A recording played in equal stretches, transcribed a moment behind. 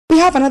We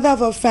have another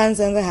of our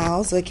friends in the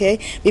house, okay?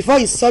 Before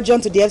he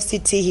sojourned to the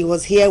FCT, he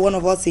was here, one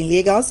of us in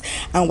Lagos,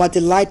 and we're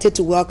delighted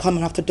to welcome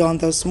him after dawn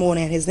this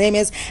morning. His name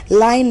is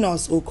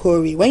Linus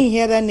Okorie. When you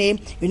hear that name,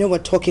 you know we're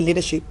talking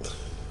leadership.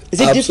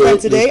 Is it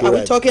different today? Correct. Are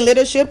we talking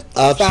leadership?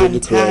 Absolutely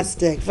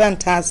fantastic, correct.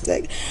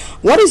 Fantastic.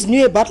 What is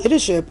new about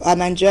leadership? Are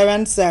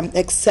Nigerians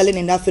excelling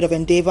in that field of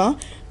endeavor?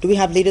 Do we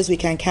have leaders we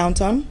can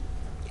count on?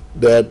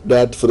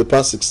 That for the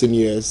past 16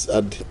 years,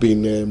 I've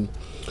been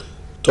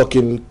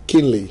talking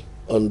keenly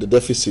on the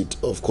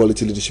deficit of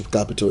quality leadership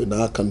capital in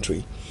our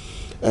country,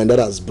 and that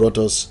has brought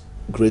us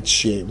great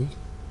shame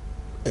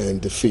and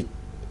defeat,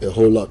 a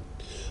whole lot.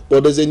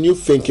 But there's a new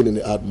thinking in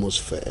the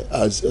atmosphere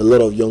as a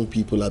lot of young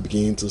people are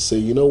beginning to say,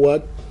 you know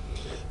what,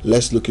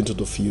 let's look into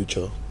the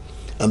future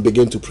and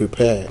begin to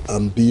prepare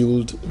and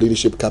build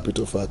leadership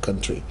capital for our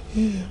country.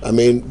 I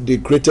mean, the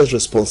greatest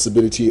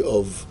responsibility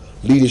of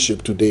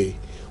leadership today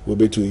will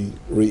be to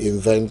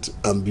reinvent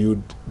and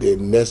build the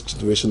next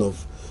generation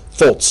of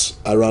thoughts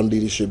around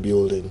leadership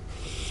building.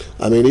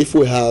 I mean, if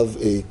we have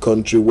a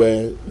country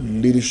where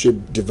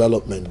leadership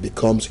development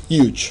becomes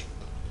huge,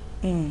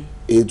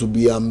 it will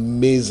be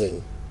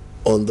amazing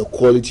on the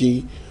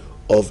quality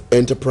of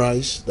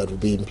enterprise that will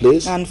be in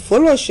place. And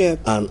followership.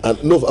 And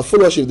no,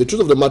 followership. The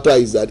truth of the matter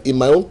is that in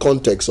my own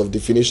context of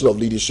definition of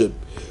leadership,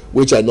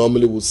 which I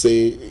normally would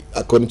say,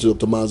 according to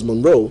Dr. Miles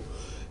Monroe,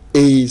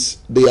 is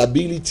the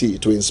ability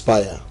to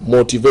inspire,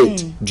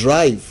 motivate,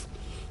 drive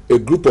a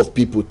group of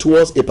people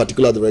towards a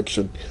particular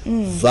direction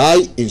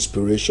via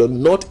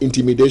inspiration, not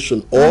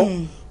intimidation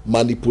or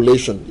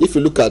manipulation. If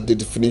you look at the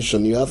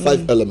definition, you have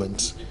 5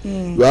 elements.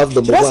 You have the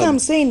that's why I'm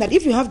saying that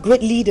if you have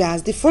great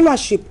leaders, the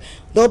followership,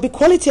 there will be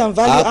quality and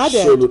value added.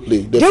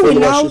 Absolutely. The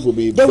followership will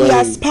be they will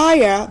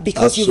aspire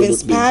because you've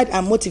inspired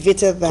and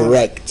motivated them.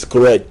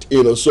 Correct.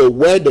 You know, so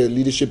where the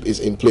leadership is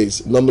in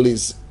place, normally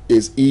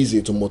is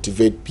easy to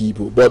motivate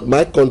people. But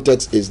my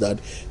context is that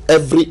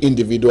every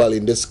individual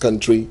in this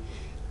country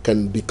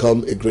can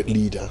become a great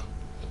leader.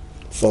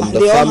 From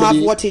the they family, all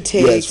have what it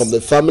takes. Yes, from the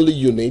family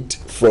unit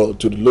to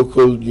the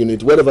local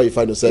unit, wherever you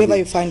find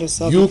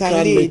yourself. You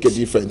can make a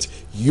difference.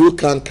 You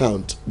can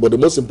count. But the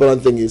most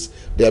important thing is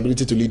the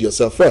ability to lead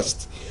yourself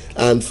first.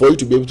 And for you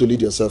to be able to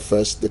lead yourself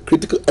first, the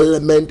critical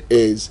element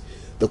is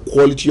the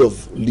quality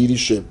of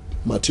leadership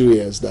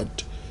materials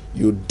that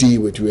you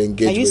deal with, you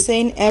engage with. Are you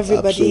saying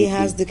everybody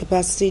has the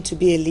capacity to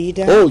be a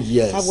leader? Oh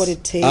yes, have what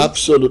it takes.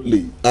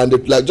 Absolutely. And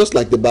just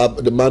like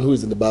the man who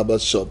is in the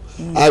barber's shop,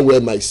 I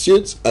wear my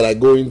suit and I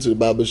go into the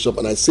barber's shop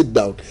and I sit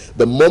down.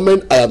 The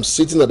moment I am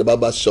sitting at the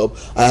barber's shop,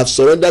 I have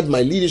surrendered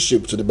my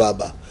leadership to the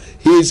barber.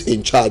 He is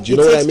in charge. You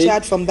know what I mean?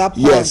 Charge from that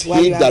point. Yes,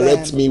 he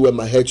directs me where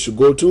my head should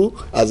go to,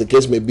 as the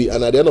case may be.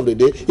 And at the end of the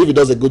day, if he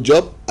does a good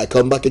job, I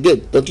come back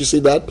again. Don't you see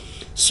that?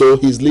 So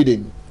he's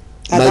leading.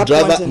 My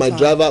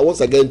driver,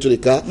 once I get into the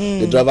car,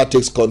 the driver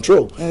takes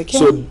control. Okay.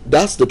 So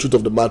that's the truth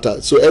of the matter.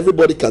 So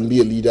everybody can be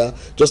a leader,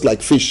 just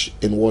like fish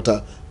in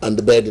water and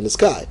the bird in the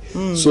sky.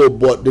 So,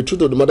 but the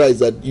truth of the matter is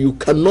that you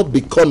cannot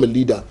become a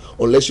leader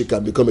unless you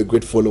can become a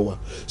great follower.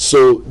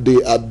 So the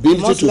ability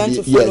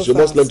you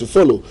must learn to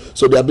follow.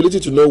 So the ability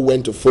to know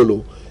when to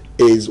follow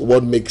is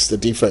what makes the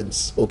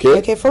difference.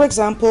 Okay, for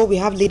example, we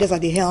have leaders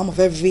at the helm of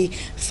every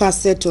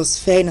facet or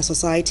sphere in a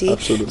society.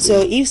 Absolutely.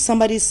 So if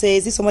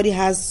somebody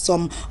has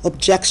some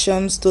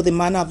objections to the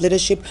manner of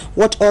leadership,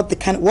 what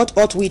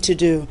ought we to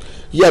do?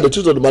 Yeah, the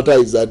truth of the matter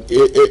is that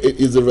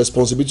it is the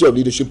responsibility of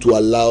leadership to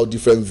allow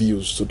different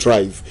views to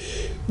thrive.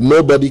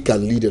 Nobody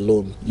can lead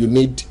alone. You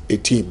need a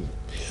team.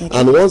 Okay.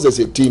 And once there's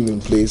a team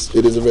in place,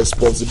 it is the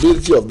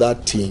responsibility of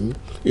that team,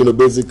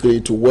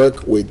 basically to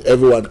work with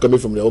everyone coming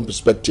from their own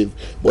perspective.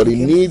 But it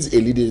needs a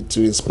leader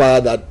to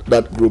inspire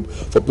that group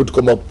for people to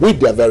come up with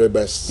their very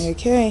best.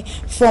 Okay.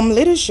 From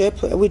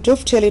leadership, we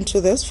dovetail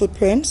into this,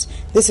 footprints.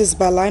 This is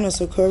by Linus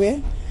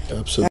Okorie.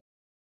 Absolutely.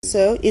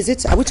 So,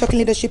 are we talking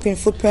leadership in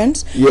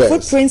footprints? Yes.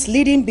 Footprints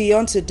leading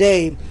beyond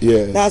today.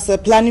 Yes. That's the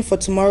planning for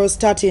tomorrow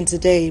starting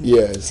today.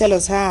 Yes. Tell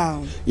us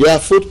how. Yeah,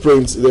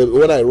 footprints.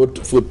 When I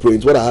wrote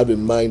footprints, what I had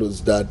in mind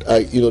was that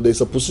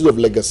there's a pursuit of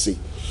legacy.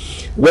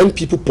 When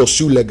people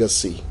pursue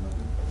legacy,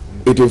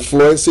 it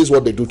influences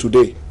what they do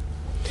today.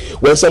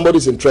 When somebody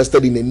is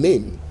interested in a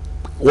name,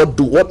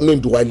 what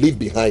name do I leave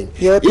behind?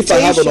 If I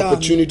have an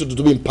opportunity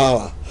to be in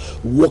power,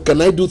 what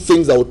can I do?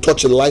 Things that will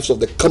touch the lives of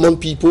the common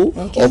people,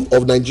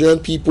 of Nigerian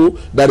people.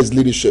 That is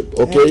leadership.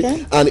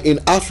 Okay? And in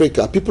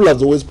Africa, people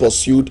have always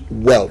pursued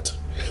wealth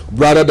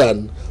rather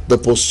than the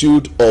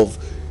pursuit of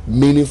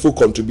meaningful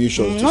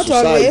contributions to not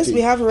society. Not always.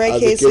 We have rare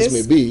cases. The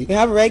case may be. We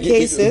have rare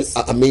cases.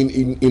 I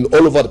mean, in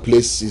all over the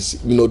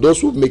places, those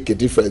who make a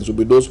difference will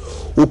be those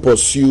who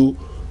pursue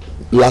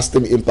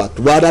lasting impact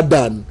rather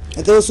than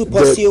those who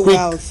pursue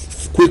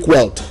quick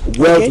wealth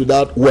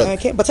without wealth.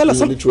 Okay, but tell us,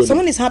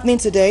 something is happening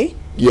today.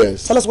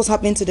 Yes. Tell us what's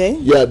happening today.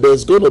 Yeah,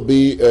 there's going to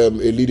be a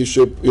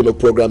leadership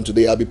program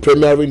today. I'll be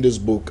premiering this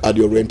book at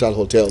the Oriental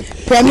Hotel.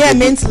 Premiere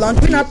means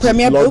launch. We not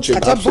premiere books. I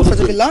thought books were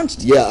to be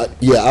launched. Yeah,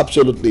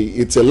 absolutely.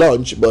 It's a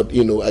launch, but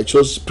I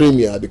chose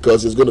premiere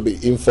because it's going to be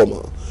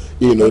informal.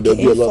 You know, Okay, there'll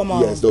be a lot.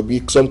 informal. Yes, there'll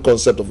be some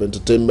concept of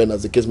entertainment,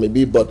 as the case may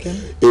be, but Okay.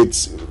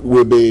 it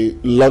will be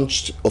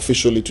launched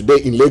officially today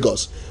in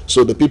Lagos.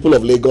 So the people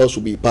of Lagos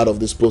will be part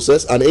of this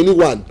process, and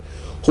anyone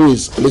who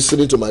is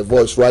listening to my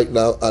voice right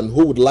now and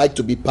who would like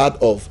to be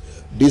part of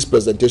this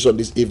presentation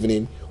this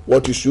evening,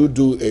 what you should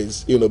do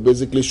is, you know,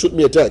 basically shoot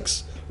me a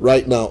text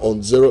right now on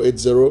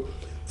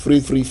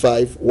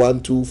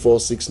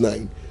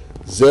 080-335-12469.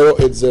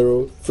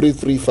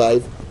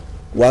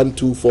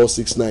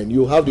 080-335-12469.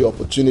 You have the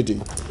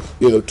opportunity,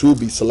 you know, to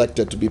be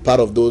selected to be part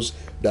of those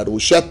that will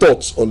share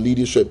thoughts on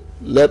leadership.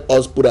 Let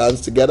us put our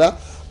hands together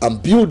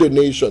and build a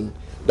nation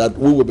that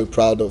we will be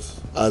proud of,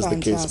 as the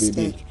case may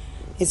be.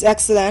 It's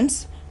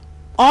excellent.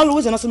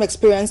 Always an awesome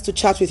experience to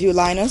chat with you,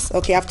 Linus.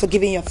 Okay, after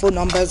giving your phone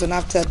numbers and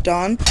after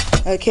done.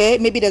 Okay,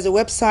 maybe there's a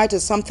website or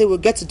something. We'll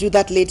get to do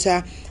that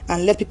later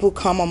and let people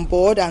come on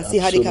board and see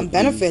how they can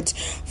benefit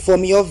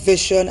from your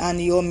vision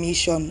and your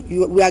mission.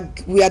 We are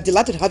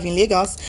delighted to have you in Lagos.